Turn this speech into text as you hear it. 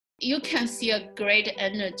you can see a great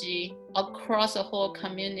energy across the whole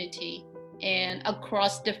community and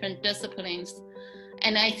across different disciplines.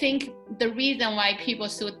 And I think the reason why people are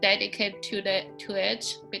so dedicated to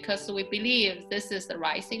it, because we believe this is the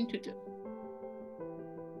right thing to do.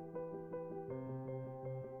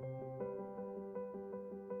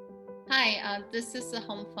 Hi, this is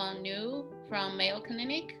Hongfang Liu from Mayo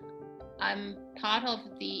Clinic. I'm part of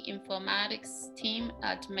the informatics team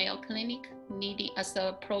at Mayo Clinic, leading as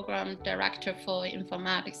a program director for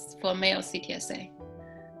informatics for Mayo CTSA.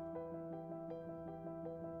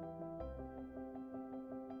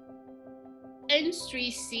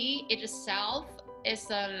 N3C itself is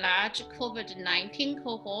a large COVID-19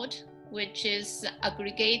 cohort, which is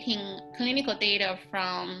aggregating clinical data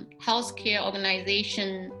from healthcare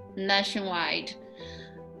organizations nationwide.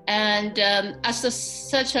 And as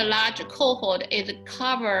such a large cohort, it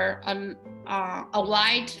covers a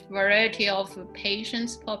wide variety of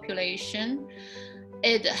patients population.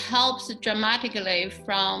 It helps dramatically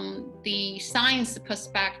from the science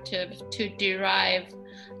perspective to derive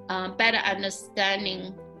better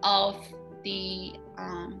understanding of the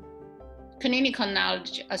clinical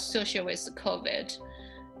knowledge associated with COVID.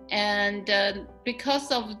 And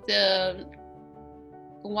because of the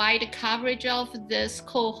wide coverage of this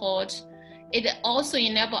cohort, it also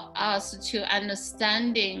enables us to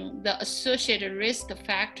understanding the associated risk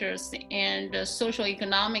factors and the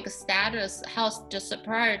socioeconomic status, health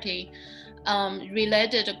disparity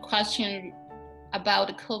related question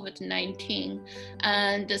about COVID-19.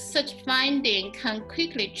 And such finding can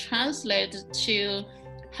quickly translate to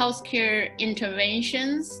healthcare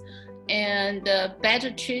interventions and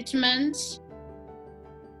better treatment.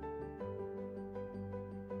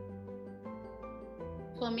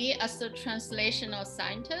 For me, as a translational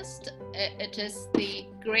scientist, it is the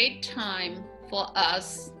great time for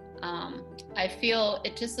us. I feel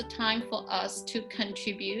it is a time for us to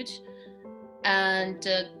contribute and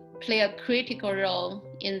play a critical role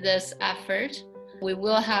in this effort. We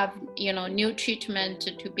will have, new treatment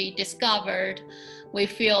to be discovered. We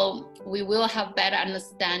feel we will have better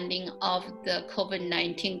understanding of the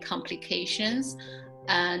COVID-19 complications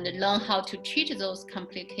and learn how to treat those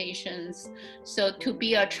complications. So to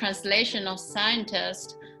be a translational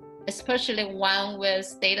scientist, especially one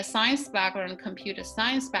with data science background, computer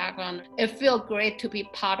science background, it feels great to be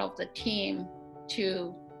part of the team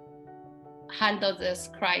to handle this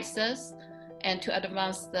crisis and to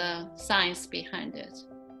advance the science behind it.